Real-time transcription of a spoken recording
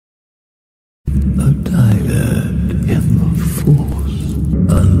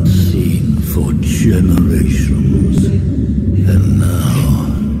generations. And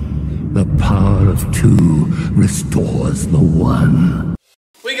now, the power of two restores the one.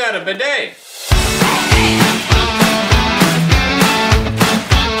 We got a bidet!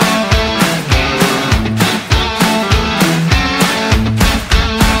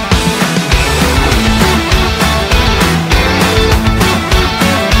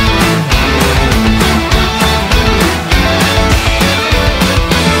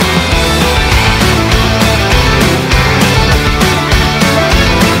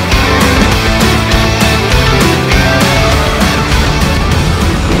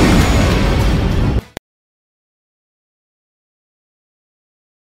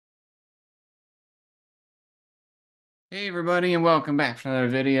 Hey everybody, and welcome back to another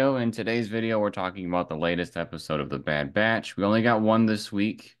video. In today's video, we're talking about the latest episode of The Bad Batch. We only got one this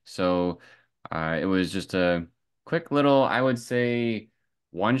week, so it was just a quick little, I would say,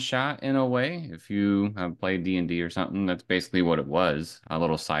 one shot in a way. If you have played D&D or something, that's basically what it was. A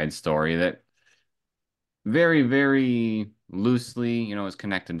little side story that very, very loosely, is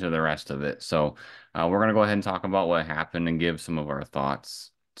connected to the rest of it. So we're going to go ahead and talk about what happened and give some of our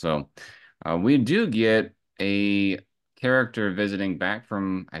thoughts. So we do get a character visiting back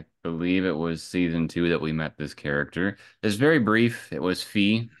from, I believe it was season 2 that we met this character. It's very brief. It was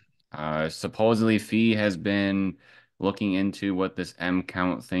Fee. Supposedly Fee has been looking into what this M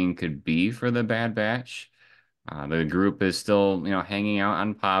count thing could be for the Bad Batch. The group is still, hanging out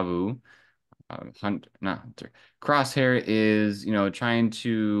on Pavu. Not Hunter. Crosshair is, trying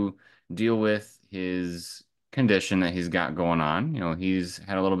to deal with his condition that he's got going on. He's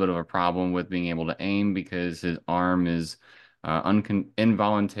had a little bit of a problem with being able to aim because his arm is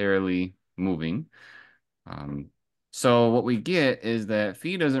involuntarily moving. Um, so what we get is that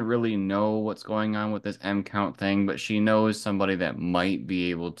Fee doesn't really know what's going on with this M count thing, but she knows somebody that might be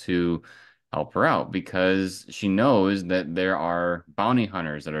able to help her out because she knows that there are bounty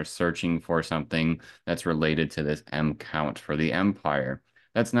hunters that are searching for something that's related to this M count for the Empire.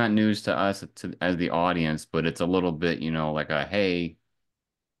 That's not news to us as the audience, but it's a little bit, like a, hey,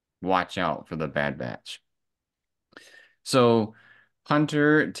 watch out for the Bad Batch. So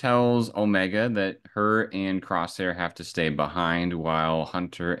Hunter tells Omega that her and Crosshair have to stay behind while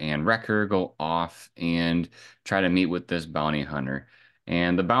Hunter and Wrecker go off and try to meet with this bounty hunter.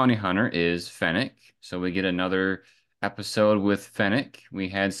 And the bounty hunter is Fennec. So we get another episode with Fennec. We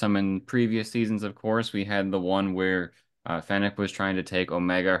had some in previous seasons, of course. We had the one where Fennec was trying to take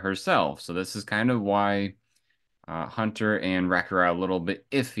Omega herself. So this is kind of why Hunter and Wrecker are a little bit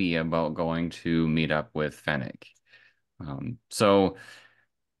iffy about going to meet up with Fennec. So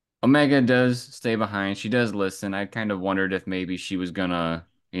Omega does stay behind. She does listen. I kind of wondered if maybe she was gonna,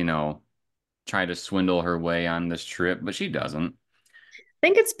 try to swindle her way on this trip, but she doesn't. I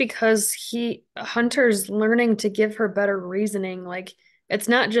think it's because Hunter's learning to give her better reasoning. Like, it's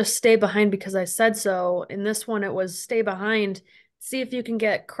not just stay behind because I said so. In this one, it was stay behind, see if you can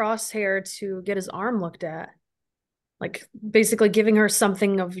get Crosshair to get his arm looked at. Like, basically giving her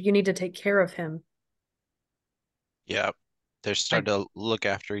something of you need to take care of him. Yeah, they're starting to look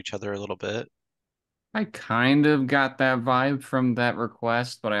after each other a little bit. I kind of got that vibe from that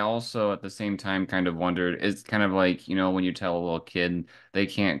request, but I also at the same time kind of wondered, it's kind of like, when you tell a little kid they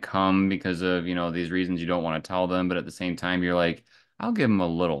can't come because of, these reasons you don't want to tell them, but at the same time you're like, I'll give them a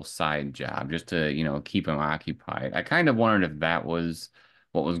little side job just to, keep them occupied. I kind of wondered if that was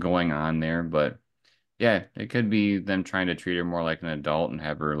what was going on there, but yeah, it could be them trying to treat her more like an adult and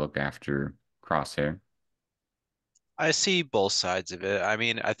have her look after Crosshair. I see both sides of it. I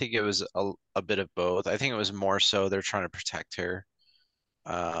mean, I think it was a bit of both. I think it was more so they're trying to protect her.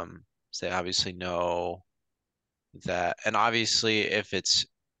 So they obviously know that, and obviously if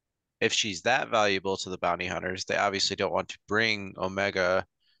she's that valuable to the bounty hunters, they obviously don't want to bring Omega,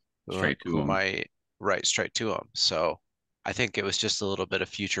 Straight to who them. might right straight to them. So I think it was just a little bit of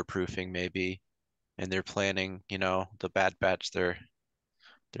future proofing maybe, and they're planning, the Bad Batch, they're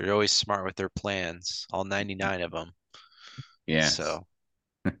always smart with their plans, all 99 of them. Yes. So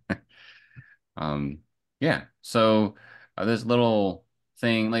Um, yeah. So this little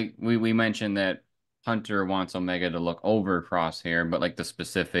thing, like we mentioned that Hunter wants Omega to look over Crosshair, but like the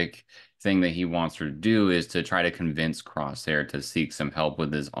specific thing that he wants her to do is to try to convince Crosshair to seek some help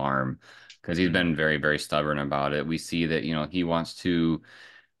with his arm because he's been very, very stubborn about it. We see that, he wants to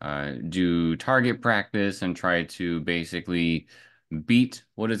do target practice and try to basically beat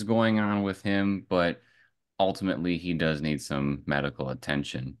what is going on with him, but ultimately he does need some medical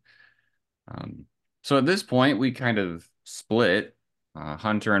attention. Um, so at this point, we kind of split.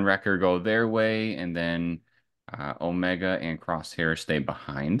 Hunter and Wrecker go their way, and then Omega and Crosshair stay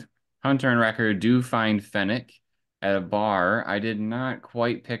behind. Hunter and Wrecker do find Fennec at a bar. I did not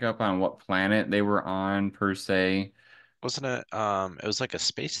quite pick up on what planet they were on per se. Wasn't it? It was like a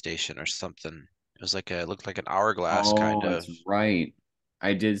space station or something. It was like it looked like an hourglass kind Oh, that's of. right.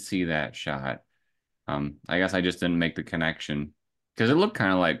 I did see that shot. I guess I just didn't make the connection because it looked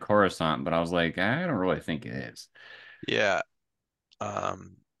kind of like Coruscant, but I was like, I don't really think it is. Yeah.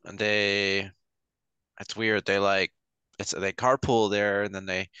 And it's weird. They carpool there, and then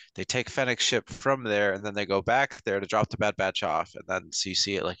they take Fennec's ship from there, and then they go back there to drop the Bad Batch off, and then so you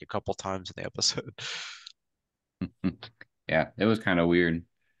see it like a couple times in the episode. Yeah, it was kind of weird.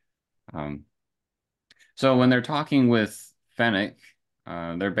 Um, so when they're talking with Fennec,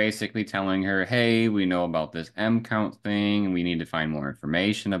 they're basically telling her, "Hey, we know about this M count thing, and we need to find more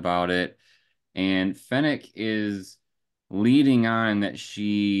information about it." And Fennec is leading on that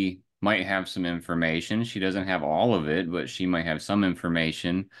she might have some information. She doesn't have all of it, but she might have some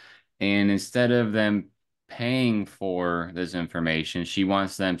information. And instead of them paying for this information, she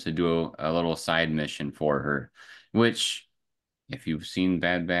wants them to do a little side mission for her, which, if you've seen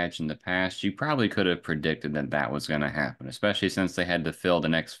Bad Batch in the past, you probably could have predicted that that was going to happen, especially since they had to fill the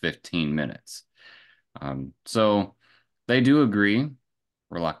next 15 minutes. So they do agree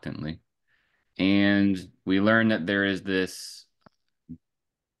reluctantly. And we learn that there is this,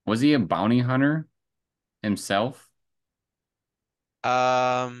 was he a bounty hunter himself?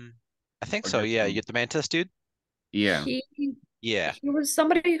 I think Or so. just Yeah, you some, get the Mantis dude. yeah. He Yeah, he was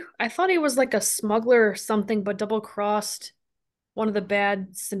somebody, I thought he was like a smuggler or something, but double crossed one of the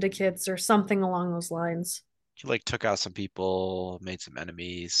bad syndicates or something along those lines. he like took out some people, made some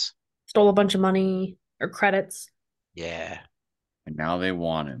enemies. Stole a bunch of money or credits. Yeah. And now they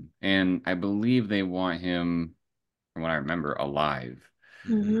want him. And I believe they want him, from what I remember, alive.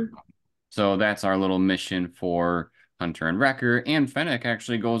 Hmm. Hmm. So that's our little mission for Hunter and Wrecker, and Fennec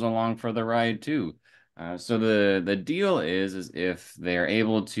actually goes along for the ride too. So the deal is if they're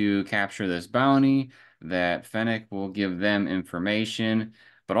able to capture this bounty, that Fennec will give them information,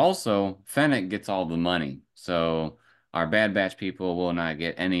 but also Fennec gets all the money. So our Bad Batch people will not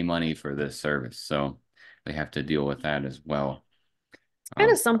get any money for this service. So they have to deal with that as well.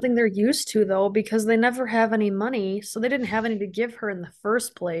 Kind of Um, something they're used to though, because they never have any money, so they didn't have any to give her in the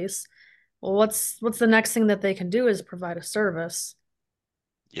first place. Well, what's the next thing that they can do is provide a service.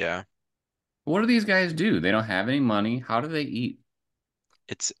 Yeah. what do these guys do? They don't have any money. How do they eat?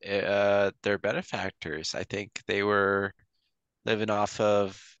 They're benefactors. I think they were living off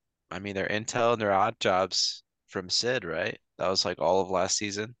of, I mean, their intel and their odd jobs from Sid, right? That was like all of last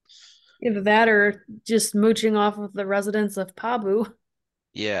season. Either that or just mooching off of the residents of Pabu.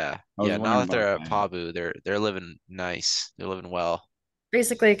 Yeah. I was Yeah, now wondering that about they're at that. Pabu, they're living nice. They're living well.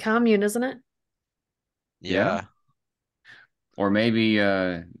 Basically a commune, isn't it? Yeah. Yeah. Or maybe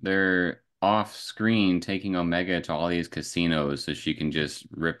they're off screen taking Omega to all these casinos so she can just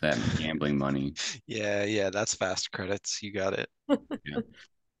rip that gambling money. Yeah, yeah, that's fast credits. You got it. Yeah.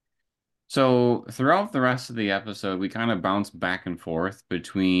 So throughout the rest of the episode, we kind of bounce back and forth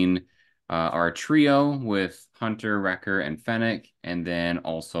between our trio with Hunter, Wrecker, and Fennec, and then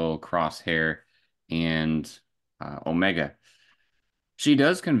also Crosshair and Omega. She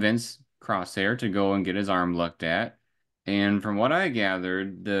does convince Crosshair to go and get his arm looked at. And from what I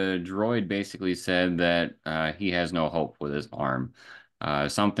gathered, the droid basically said that he has no hope with his arm.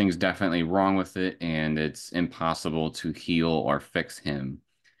 Something's definitely wrong with it, and it's impossible to heal or fix him.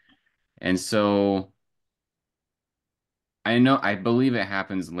 And so I believe it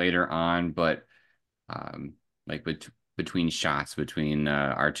happens later on, but um, like between shots between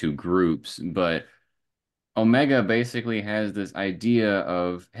our two groups. But Omega basically has this idea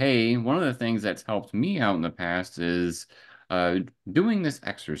of, hey, one of the things that's helped me out in the past is uh, doing this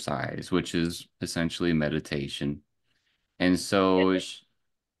exercise, which is essentially meditation. And so,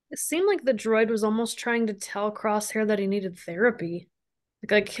 It seemed like the droid was almost trying to tell Crosshair that he needed therapy.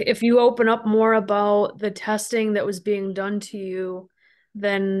 Like if you open up more about the testing that was being done to you,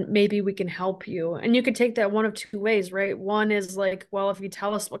 then maybe we can help you. And you could take that one of two ways, right? One is like, well, if you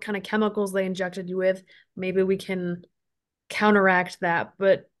tell us what kind of chemicals they injected you with, maybe we can counteract that,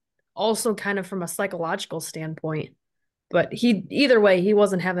 but also kind of from a psychological standpoint. But he either way, he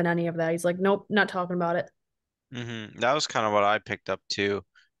wasn't having any of that. He's like, nope, not talking about it. That was kind of what I picked up too,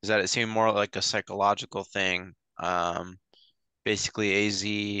 is that it seemed more like a psychological thing. Basically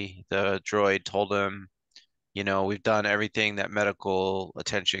AZ, the droid told him, we've done everything that medical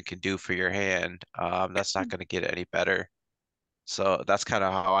attention can do for your hand. That's not going to get any better. So that's kind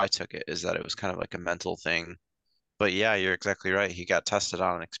of how I took it, is that it was kind of like a mental thing. But yeah, you're exactly right. He got tested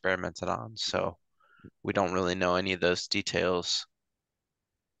on and experimented on, so we don't really know any of those details.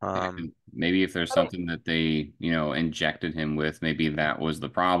 Yeah, Um, maybe if there's I don't something that they, injected him with, maybe that was the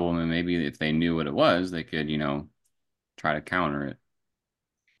problem, and maybe if they knew what it was, they could, try to counter it.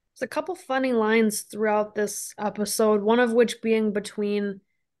 There's a couple funny lines throughout this episode, one of which being between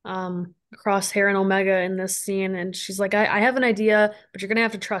Crosshair and Omega in this scene, and she's like, I have an idea, but you're gonna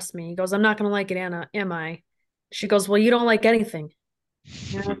have to trust me. He goes, I'm not gonna like it, Anna, am I? She goes, well, you don't like anything.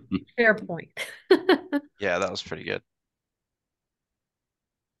 Yeah, fair point. yeah, that was pretty good.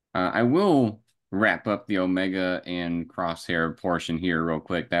 I will wrap up the Omega and Crosshair portion here real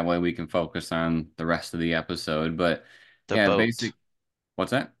quick. That way we can focus on the rest of the episode. But The yeah, boat,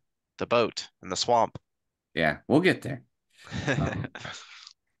 what's that? the boat in the swamp. Yeah, we'll get there. Um,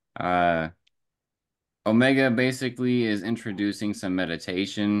 uh, Omega basically is introducing some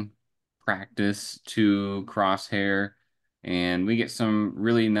meditation practice to Crosshair, and we get some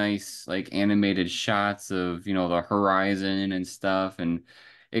really nice like animated shots of, the horizon and stuff, and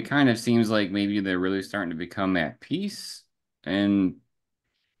it kind of seems like maybe they're really starting to become at peace. And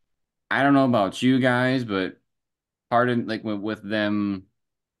I don't know about you guys, but part of like with them,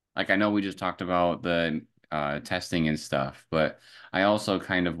 like I know we just talked about the testing and stuff, but I also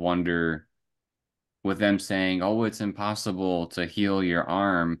kind of wonder with them saying, "Oh, it's impossible to heal your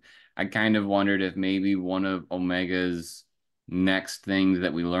arm." I kind of wondered if maybe one of Omega's next things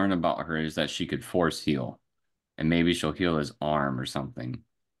that we learn about her is that she could force heal, and maybe she'll heal his arm or something.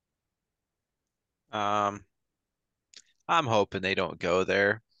 Um, I'm hoping they don't go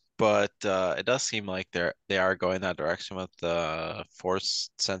there, but it does seem like they are going that direction with the force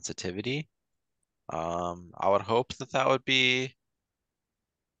sensitivity. I would hope that that would be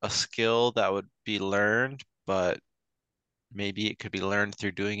a skill that would be learned, but maybe it could be learned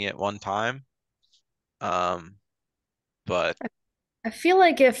through doing it one time. Um, but I feel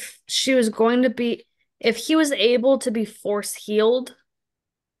like if he was able to be force healed,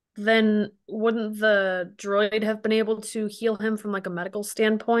 then wouldn't the droid have been able to heal him from like a medical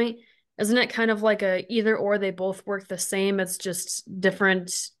standpoint? Isn't it kind of like a either or they both work the same? It's just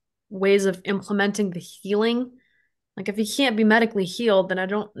different ways of implementing the healing. Like if he can't be medically healed, then I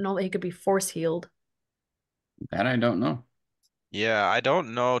don't know that he could be force healed. That I don't know. yeah, I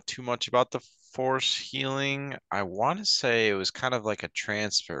don't know too much about the force healing. I want to say it was kind of like a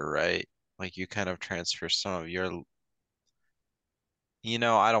transfer, right? Like you kind of transfer some of your,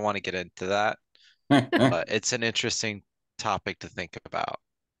 I don't want to get into that, but it's an interesting topic to think about.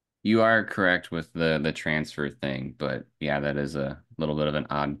 You are correct with the transfer thing, but yeah, that is a little bit of an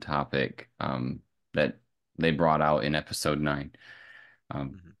odd topic that they brought out in episode 9.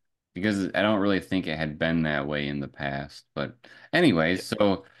 Um, Mhm. because I don't really think it had been that way in the past. But anyways,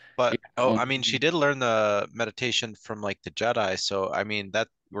 so yeah, But oh, I mean, she Omega, did learn the meditation from like the Jedi, so I mean that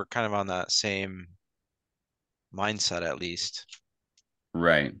we're kind of on that same mindset at least.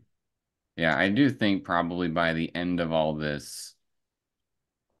 right. Yeah, I do think probably by the end of all this,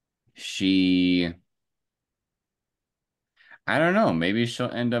 she, I don't know, maybe she'll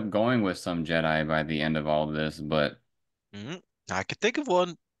end up going with some Jedi by the end of all this, but Hmm. I could think of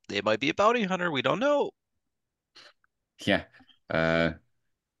one. They might be a bounty hunter. We don't know. yeah, uh,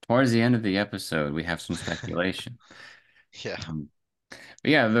 towards the end of the episode, we have some speculation. Yeah, Um,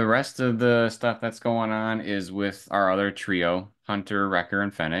 But yeah, the rest of the stuff that's going on is with our other trio, Hunter, Wrecker,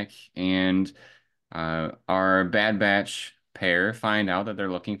 and Fennec. And our Bad Batch pair find out that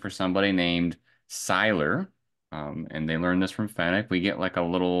they're looking for somebody named Siler. And they learn this from Fennec. We get like a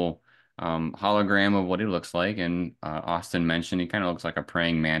little hologram of what he looks like. And Austin mentioned he kind of looks like a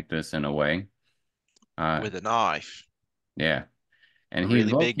praying mantis in a way. Uh, with a knife, yeah. And a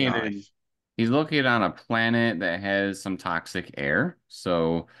really big knife. he's located on a planet that has some toxic air.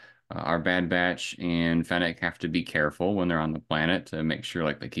 So our Bad Batch and Fennec have to be careful when they're on the planet to make sure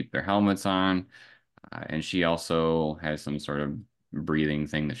like they keep their helmets on. And she also has some sort of breathing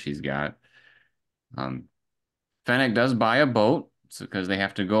thing that she's got. Um, Fennec does buy a boat because they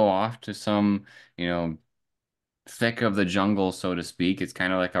have to go off to some, you know, thick of the jungle, so to speak. It's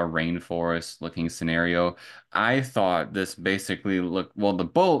kind of like a rainforest looking scenario. I thought this basically looked, well, the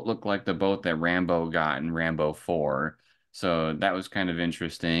boat looked like the boat that Rambo got in Rambo 4. So that was kind of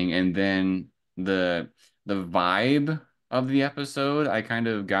interesting. And then the vibe of the episode, I kind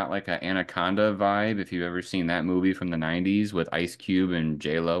of got like an Anaconda vibe, if you've ever seen that movie from the 90s with Ice Cube and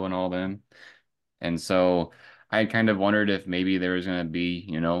J-Lo and all them. And so I kind of wondered if maybe there was going to be,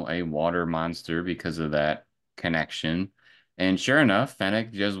 a water monster because of that connection. And sure enough,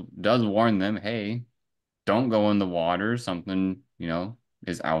 Fennec just does warn them, hey, don't go in the water. Something,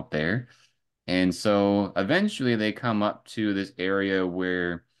 is out there. And so eventually they come up to this area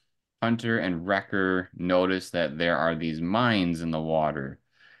where Hunter and Wrecker notice that there are these mines in the water.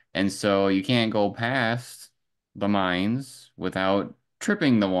 And so you can't go past the mines without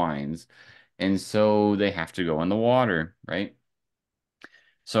tripping the wines. And so they have to go in the water, right?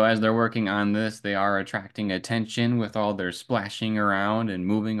 So as they're working on this, they are attracting attention with all their splashing around and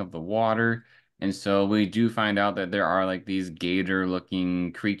moving of the water. And so we do find out that there are like these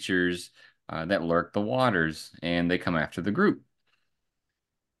gator-looking creatures that lurk the waters, and they come after the group.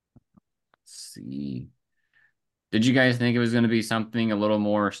 Let's see. Did you guys think it was going to be something a little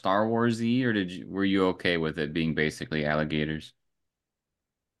more Star Wars-y, or were you okay with it being basically alligators?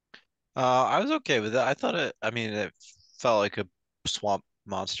 I was okay with it. I thought I mean, it felt like a swamp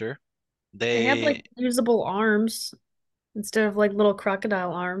monster. They had They, like usable arms instead of like little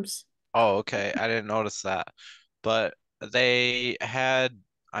crocodile arms. oh, okay. I didn't notice that. But they had,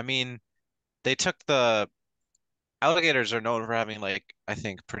 I mean, they took the alligators are known for having like, I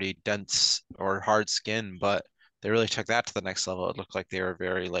think, pretty dense or hard skin, but they really took that to the next level. It looked like they were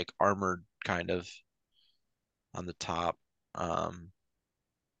very like armored kind of on the top. Um,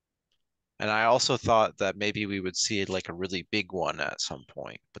 and I also thought that maybe we would see like a really big one at some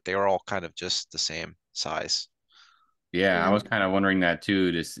point, but they were all kind of just the same size. Yeah, I Yeah. was kind of wondering that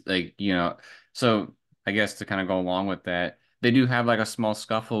too. Like, so I guess to kind of go along with that, they do have like a small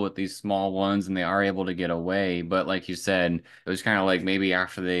scuffle with these small ones and they are able to get away. But like you said, it was kind of like maybe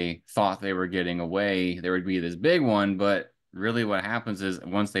after they thought they were getting away, there would be this big one. But really what happens is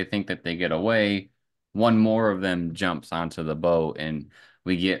once they think that they get away, one more of them jumps onto the boat and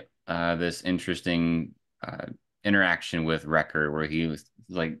we get this interesting interaction with Wrecker where he was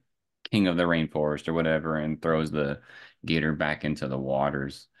like king of the rainforest or whatever and throws the gator back into the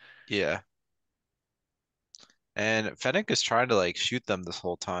waters. Yeah. And Fennec is trying to like shoot them this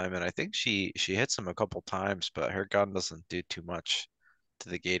whole time, and I think she hits him a couple times, but her gun doesn't do too much to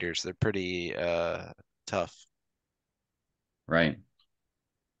the gators. They're pretty tough. Right.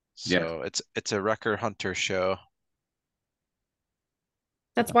 Yeah. So it's a Wrecker Hunter show.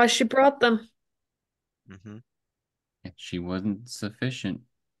 That's why she brought them. Hmm. She wasn't sufficient.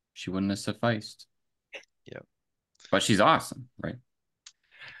 She wouldn't have sufficed. Yep. But she's awesome, right?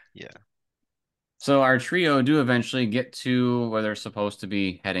 Yeah. So our trio do eventually get to where they're supposed to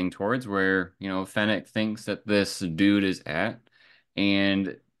be heading towards, where, Fennec thinks that this dude is at.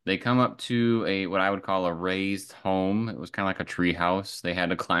 And they come up to a what I would call a raised home. It was kind of like a tree house. They had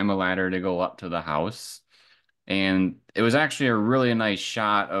to climb a ladder to go up to the house. And it was actually a really nice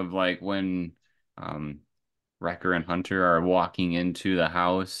shot of like when um Wrecker and Hunter are walking into the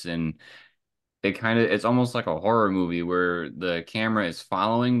house and it's almost like a horror movie where the camera is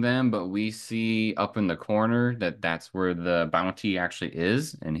following them, but we see up in the corner that that's where the bounty actually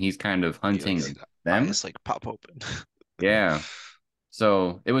is, and he's kind of You like see hunting the them. eyes like pop open. Yeah.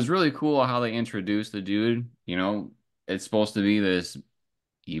 So it was really cool how they introduced the dude. It's supposed to be this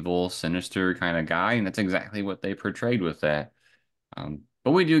evil, sinister kind of guy, and that's exactly what they portrayed with that.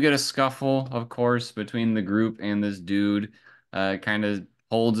 But we do get a scuffle, of course, between the group and this dude. Kind of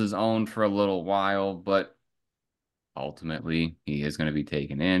holds his own for a little while, but ultimately he is going to be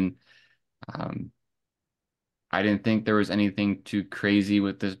taken in. Um, I didn't think there was anything too crazy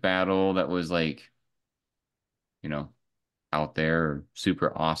with this battle that was like, you know, out there or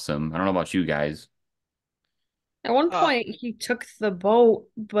super awesome. I don't know about you guys. At one Uh, point, he took the boat,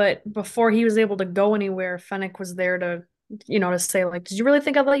 but before he was able to go anywhere, Fennec was there to say, like, did you really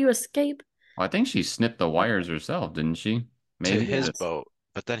think I'd let you escape? Well, I think she snipped the wires herself, didn't she? to Maybe. his boat,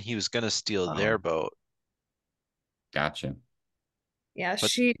 but then he was gonna steal their Oh, boat. gotcha. Yeah,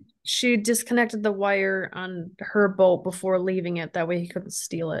 But she disconnected the wire on her boat before leaving it. That way he couldn't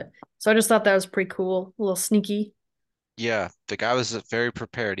steal it. So I just thought that was pretty cool. A little sneaky. yeah, the guy was very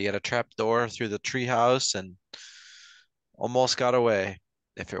prepared. He had a trap door through the treehouse and almost got away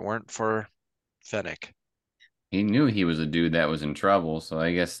if it weren't for Fennec. He knew he was a dude that was in trouble, so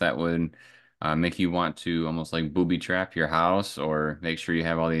I guess that would make you want to almost like booby trap your house or make sure you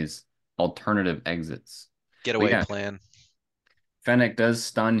have all these alternative exits. But Getaway yeah, plan Fennec does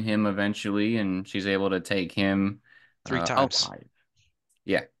stun him eventually, and she's able to take him 3 times. alive.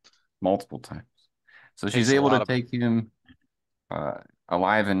 Yeah, multiple times. So she's Takes a able to lot of take him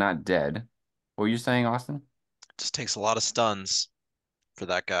alive and not dead. What were you saying, Austin? just takes a lot of stuns for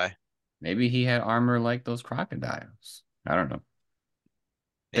that guy. Maybe he had armor like those crocodiles. I don't know.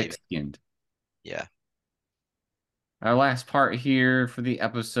 Maybe. Thick-skinned. Yeah. Our last part here for the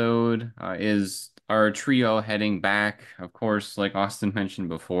episode is our trio heading back. Of course, like Austin mentioned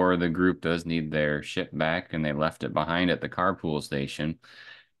before, the group does need their ship back, and they left it behind at the carpool station.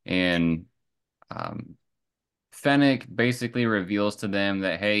 And um, Fennec basically reveals to them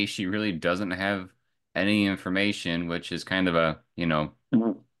that, hey, she really doesn't have any information, which is kind of a,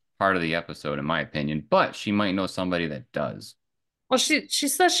 part of the episode, in my opinion, but she might know somebody that does. Well, she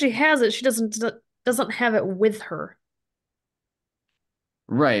says she has it. She doesn't have it with her.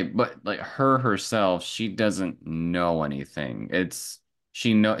 Right, but like her herself, she doesn't know anything.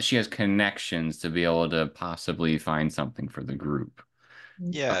 She has connections to be able to possibly find something for the group.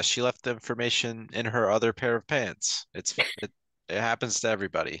 Yeah, she left the information in her other pair of pants. It happens to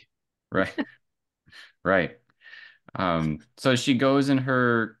everybody. Right, right. So she goes in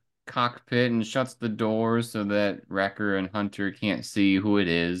her cockpit and shuts the doors so that Wrecker and Hunter can't see who it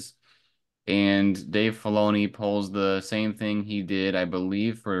is. And Dave Filoni pulls the same thing he did, I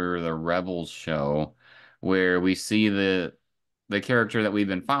believe, for the Rebels show, where we see the character that we've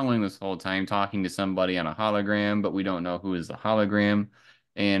been following this whole time talking to somebody on a hologram, but we don't know who is the hologram.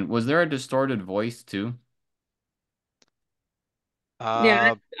 And was there a distorted voice too?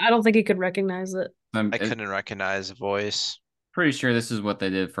 Yeah, Uh, I don't think he could recognize it. I'm I couldn't recognize a voice. pretty sure this is what they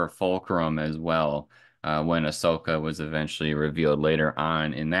did for Fulcrum as well, when Ahsoka was eventually revealed later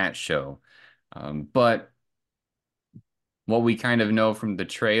on in that show. But what we kind of know from the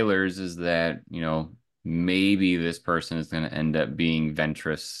trailers is that, maybe this person is going to end up being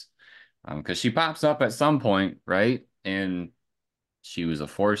Ventress, because she pops up at some point, right? And she was a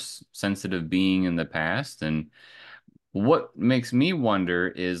force sensitive being in the past. And what makes me wonder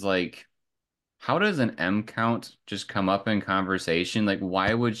is like, how does an M count just come up in conversation? Like,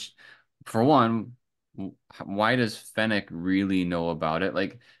 why would, for one, why does Fennec really know about it?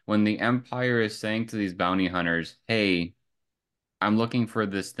 Like, when the Empire is saying to these bounty hunters, hey, I'm looking for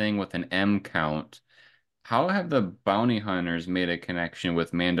this thing with an M count. How have the bounty hunters made a connection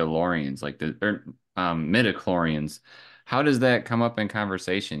with Mandalorians, like midichlorians? How does that come up in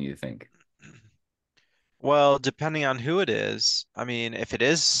conversation, you think? Well, depending on who it is, I mean, if it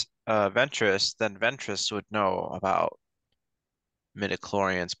is Ventress, then Ventress would know about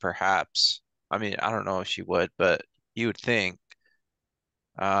midichlorians, perhaps. I mean, I don't know if she would, but you would think.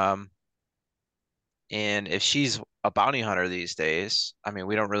 Um, and if she's a bounty hunter these days, I mean,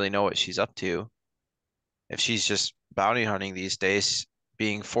 we don't really know what she's up to. If she's just bounty hunting these days,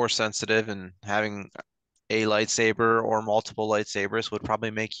 being force sensitive and having a lightsaber or multiple lightsabers would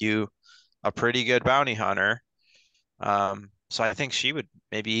probably make you a pretty good bounty hunter. So I think she would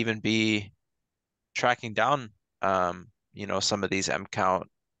maybe even be tracking down, some of these M count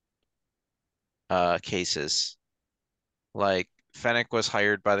cases. Like Fennec was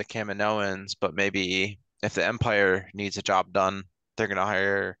hired by the Kaminoans, but maybe if the Empire needs a job done, they're gonna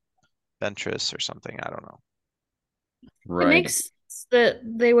hire Ventress or something. I don't know. It Right. makes sense that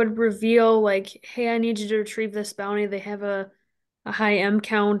they would reveal like, "Hey, I need you to retrieve this bounty. They have a high M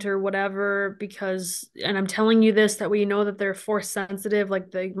count or whatever because and I'm telling you this that we know that they're force sensitive, like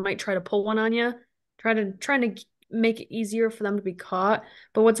they might try to pull one on you, trying to make it easier for them to be caught.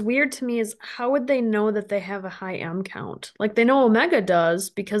 But what's weird to me is how would they know that they have a high M count? Like they know Omega does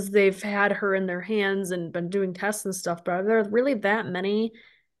because they've had her in their hands and been doing tests and stuff, but are there really that many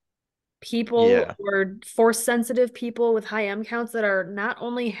people Yeah, or force sensitive people with high M counts that are not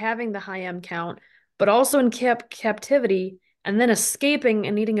only having the high M count, but also in captivity and then escaping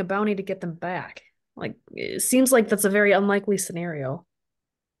and needing a bounty to get them back? Like, it seems like that's a very unlikely scenario.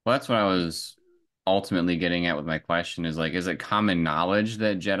 Well, that's what I was ultimately getting at with my question is like, is it common knowledge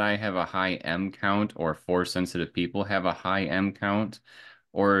that Jedi have a high M count or force sensitive people have a high M count?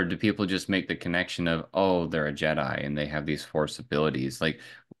 Or do people just make the connection of, oh, they're a Jedi and they have these force abilities? Like,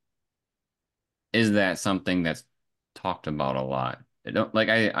 is that something that's talked about a lot? I don't like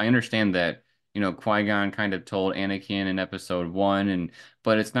I understand that, Qui-Gon kind of told Anakin in episode one,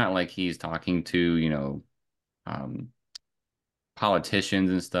 but it's not like he's talking to, um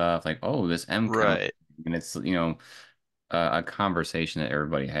politicians and stuff, like, oh, this M count, right. and it's, a conversation that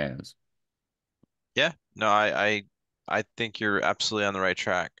everybody has. Yeah, no, I think you're absolutely on the right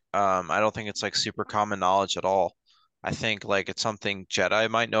track. I don't think it's like super common knowledge at all. I think like it's something Jedi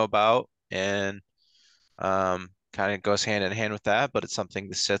might know about and kind of goes hand in hand with that, but it's something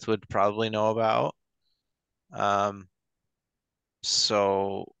the Sith would probably know about. Um,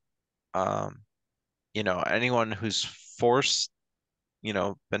 so um, anyone who's Force,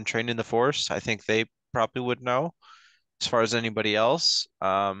 been trained in the Force, I think they probably would know. As far as anybody else,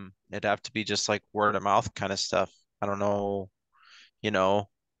 it'd have to be just like word of mouth kind of stuff. I don't know, you know,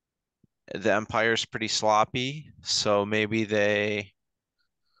 the Empire's pretty sloppy, so maybe they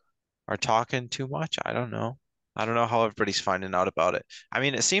are talking too much. I don't know. I don't know how everybody's finding out about it. I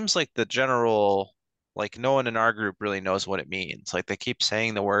mean, it seems like the general, like no one in our group really knows what it means. Like they keep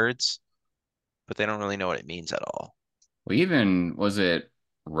saying the words, but they don't really know what it means at all. Well, even was it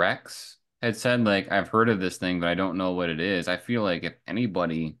Rex had said like, I've heard of this thing, but I don't know what it is. I feel like if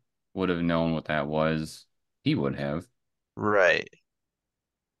anybody would have known what that was, he would have. Right.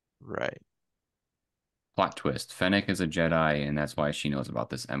 Right. Plot twist. Fennec is a Jedi, and that's why she knows about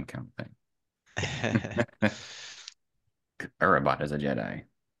this M count thing. Erebot is a Jedi.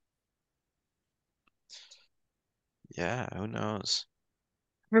 Yeah, who knows?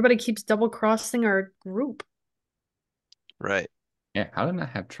 Everybody keeps double crossing our group. Right. Yeah, how did I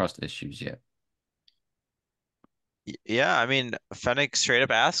have trust issues yet? Yeah, I mean, Fennec straight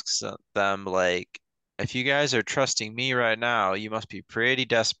up asks them, like, if you guys are trusting me right now, you must be pretty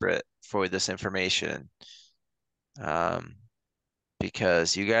desperate for this information. Um,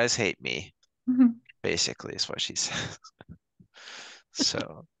 because you guys hate me, Mhm. basically, is what she says.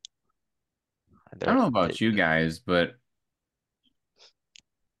 So I don't they're know they, about you guys, but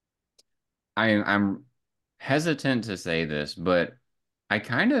I'm hesitant to say this, but I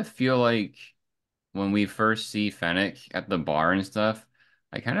kind of feel like when we first see Fennec at the bar and stuff,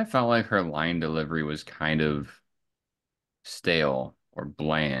 I kind of felt like her line delivery was kind of stale or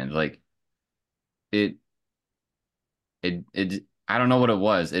bland. Like it I don't know what it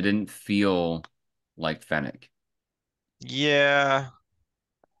was. It didn't feel like Fennec. yeah,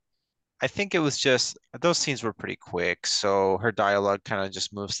 I think it was just those scenes were pretty quick, so her dialogue kind of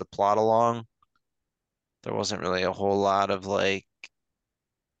just moves the plot along. There wasn't really a whole lot of like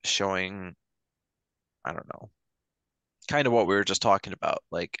showing, I don't know, kind of what we were just talking about.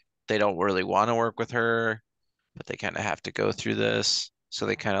 Like they don't really want to work with her, but they kind of have to go through this. So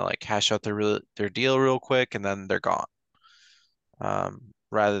they kind of like hash out their deal real quick and then they're gone.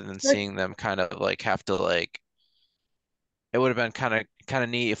 Rather than Like, seeing them kind of like have to like it would have been kind of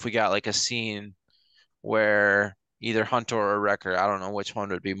neat if we got like a scene where either Hunter or Wrecker, I don't know which one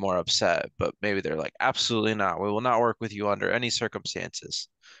would be more upset, but maybe they're like, absolutely not. We will not work with you under any circumstances.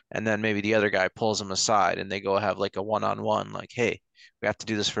 And then maybe the other guy pulls them aside and they go have like a one-on-one, like, hey, we have to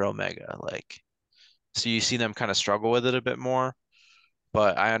do this for Omega. Like, so you see them kind of struggle with it a bit more.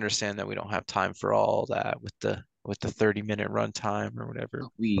 But I understand that we don't have time for all that with the 30-minute runtime or whatever.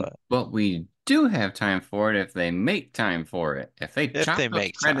 But But we do have time for it if they make time for it. If they if chop they those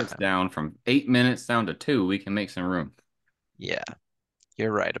make credits time, down from 8 minutes down to two, we can make some room. yeah,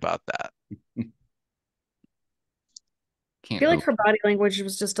 you're right about that. I Can't feel like believe. her body language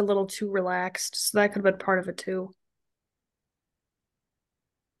was just a little too relaxed, so that could have been part of it too.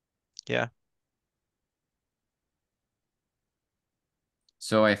 Yeah.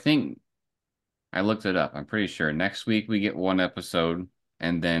 So I think I looked it up. I'm pretty sure next week we get one episode,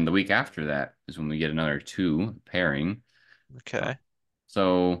 and then the week after that is when we get another two pairing. Uh, Okay.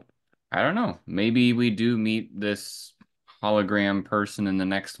 So I don't know. Maybe we do meet this hologram person in the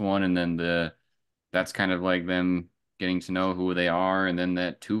next one, and then the that's kind of like them getting to know who they are, and then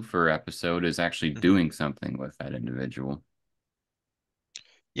that twofer episode is actually Hmm. doing something with that individual.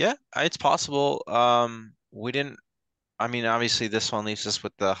 Yeah, it's possible. We didn't, I mean, obviously this one leaves us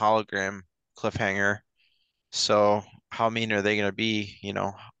with the hologram cliffhanger. So how mean are they going to be? You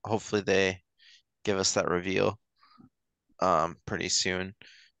know, hopefully they give us that reveal pretty soon.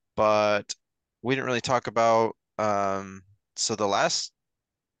 But we didn't really talk about so the last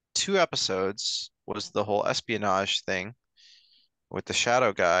two episodes was the whole espionage thing with the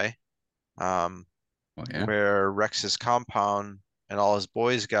shadow guy, um, Oh yeah. where Rex's compound and all his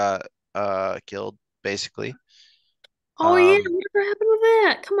boys got killed, basically. Oh yeah, Um, whatever happened with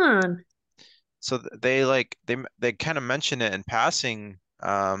that? Come on. so they like they kind of mention it in passing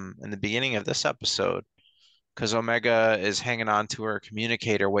in the beginning of this episode because Omega is hanging on to her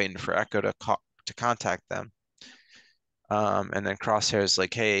communicator waiting for Echo to contact them. And then Crosshair's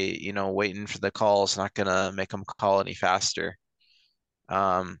like, hey, you know, waiting for the call is not gonna make them call any faster.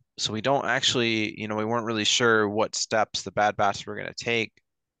 So we don't actually, you know, we weren't really sure what steps the Bad Batch were gonna take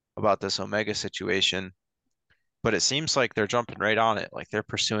about this Omega situation, but it seems like they're jumping right on it. Like they're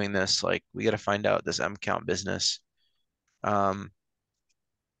pursuing this, like we got to find out this M count business. Um,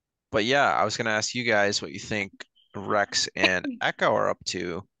 but yeah, I was gonna ask you guys what you think Rex and Echo are up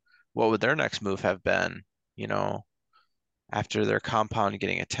to. What would their next move have been, you know, after their compound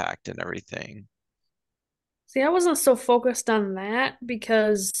getting attacked and everything? See, I wasn't so focused on that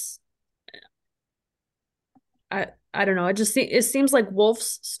because I don't know. It seems like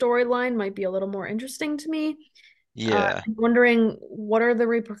Wolf's storyline might be a little more interesting to me. Yeah, I'm wondering what are the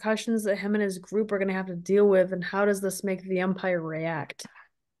repercussions that him and his group are going to have to deal with, and how does this make the Empire react?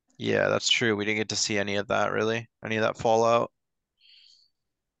 yeah, that's true. We didn't get to see any of that really, any of that fallout.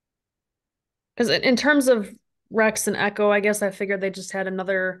 Because in terms of Rex and Echo, I guess I figured they just had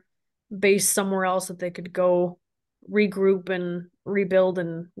another base somewhere else that they could go regroup and rebuild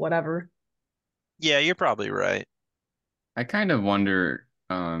and whatever. Yeah, you're probably right. I kind of wonder,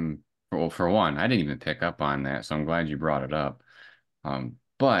 Well, for one, I didn't even pick up on that, so I'm glad you brought it up.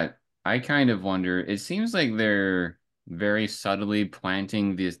 But I kind of wonder, it seems like they're very subtly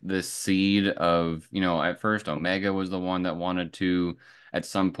planting this seed of, at first Omega was the one that wanted to at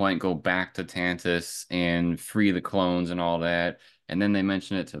some point go back to Tantus and free the clones and all that. And then they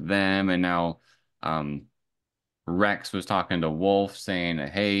mention it to them, and now um Rex was talking to Wolf saying,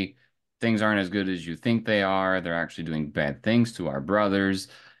 hey, things aren't as good as you think they are. They're actually doing bad things to our brothers.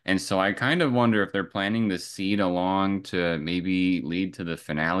 And so I kind of wonder if they're planting the seed along to maybe lead to the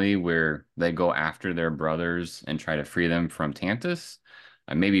finale where they go after their brothers and try to free them from Tantus.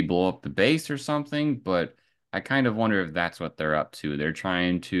 Maybe blow up the base or something. But I kind of wonder if that's what they're up to. They're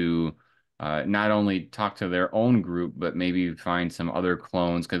trying to not only talk to their own group, but maybe find some other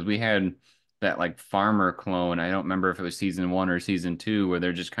clones. Because we had that like farmer clone. I don't remember if it was season one or season two, where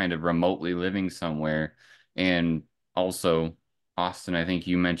they're just kind of remotely living somewhere. And also, Austin, I think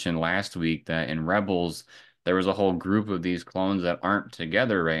you mentioned last week that in Rebels, there was a whole group of these clones that aren't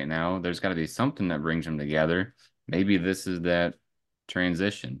together right now. There's got to be something that brings them together. Maybe this is that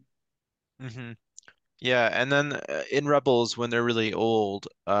transition. Hmm. Yeah, and then in Rebels, when they're really old,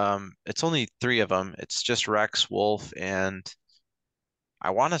 it's only three of them. It's just Rex, Wolf, and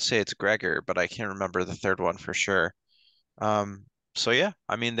I want to say it's Gregor, but I can't remember the third one for sure. Um, so yeah,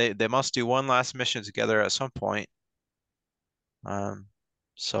 I mean they must do one last mission together at some point. Um,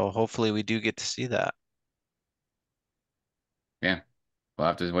 so hopefully we do get to see that. Yeah, we'll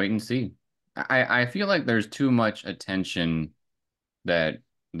have to wait and see. I feel like there's too much attention that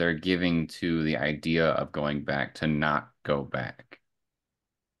they're giving to the idea of going back to not go back.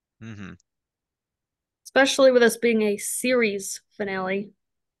 Hmm. Especially with us being a series finale.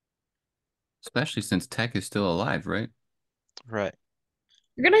 Especially since Tech is still alive, right? Right.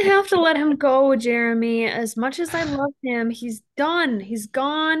 You're gonna have to let him go, Jeremy. As much as I love him, he's done. He's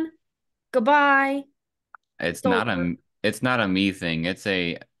gone. Goodbye. It's It's not over. a me thing. It's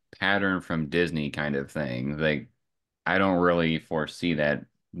a pattern from Disney kind of thing. Like I don't really foresee that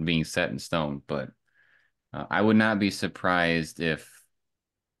being set in stone, but I would not be surprised if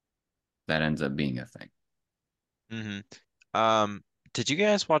that ends up being a thing. Hmm. Um, did you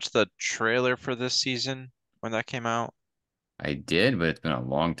guys watch the trailer for this season when that came out? I did, but it's been a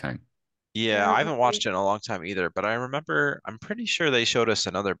long time. Yeah, Yeah, I haven't watched it in a long time either, but I remember I'm pretty sure they showed us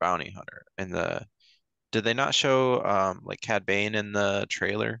another bounty hunter in the did they not show like Cad Bane in the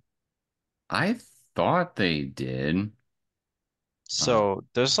trailer? I thought they did. Uh, So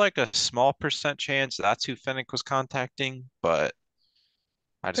there's like a small percent chance that's who Fennec was contacting, but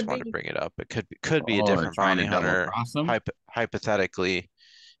I just could wanted to be. bring it up. It could be a oh, they're different trying to bounty double hunter, cross them? hypothetically.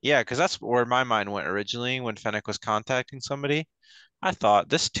 Yeah, because that's where my mind went originally when Fennec was contacting somebody. I thought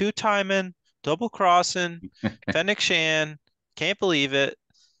this two timing, double crossing, Fennec Shan, can't believe it.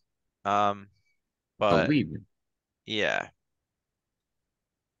 Um, but Believe it. yeah,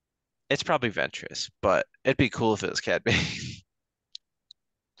 it's probably Ventress, but it'd be cool if it was Cad Bane.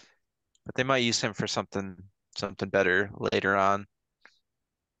 But they might use him for something better later on.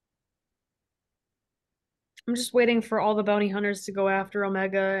 I'm just waiting for all the bounty hunters to go after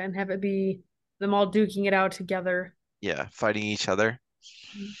Omega and have it be them all duking it out together. Yeah, fighting each other.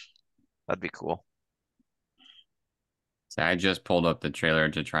 That'd be cool. So I just pulled up the trailer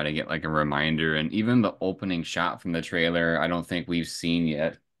to try to get like a reminder, and even the opening shot from the trailer, I don't think we've seen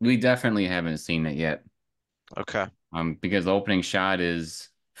yet. We definitely haven't seen it yet. Okay. Because the opening shot is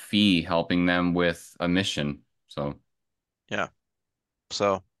Fee helping them with a mission. So Yeah.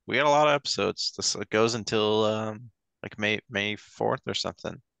 So we got a lot of episodes. This goes until like May 4th or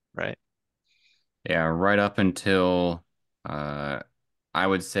something, right? yeah, right up until uh I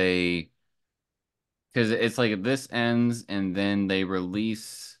would say because it's like this ends and then they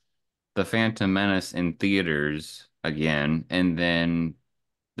release The Phantom Menace in theaters again, and then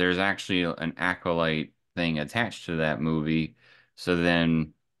there's actually an acolyte thing attached to that movie. So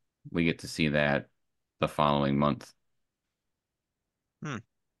then we get to see that the following month, Hmm.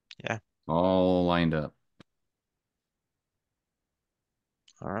 Yeah. all lined up.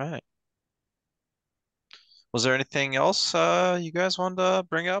 All right. Was there anything else you guys wanted to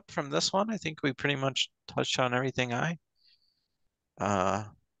bring up from this one? I think we pretty much touched on everything uh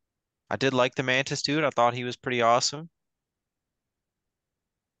I did like the Mantis dude. I thought he was pretty awesome.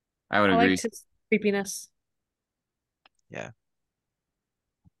 I would I liked agree. his creepiness. Yeah.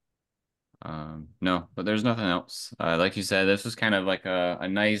 No, but there's nothing else. Like you said, this was kind of like a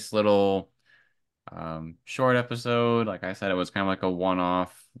nice little short episode. Like I said, it was kind of like a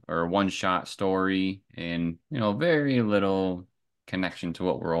one-off or one-shot story and, very little connection to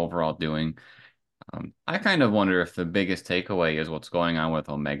what we're overall doing. I kind of wonder if the biggest takeaway is what's going on with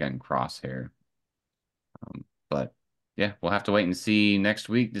Omega and Crosshair. But yeah, we'll have to wait and see next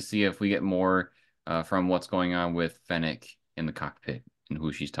week to see if we get more from what's going on with Fennec in the cockpit and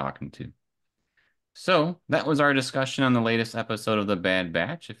who she's talking to. So that was our discussion on the latest episode of The Bad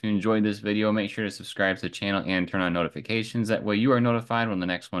Batch. If you enjoyed this video, make sure to subscribe to the channel and turn on notifications. That way you are notified when the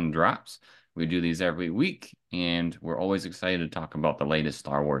next one drops. We do these every week, and we're always excited to talk about the latest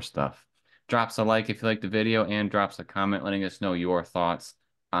Star Wars stuff. Drops a like if you like the video, and drops a comment letting us know your thoughts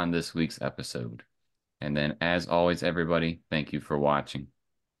on this week's episode. And then, as always, everybody, thank you for watching.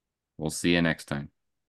 We'll see you next time.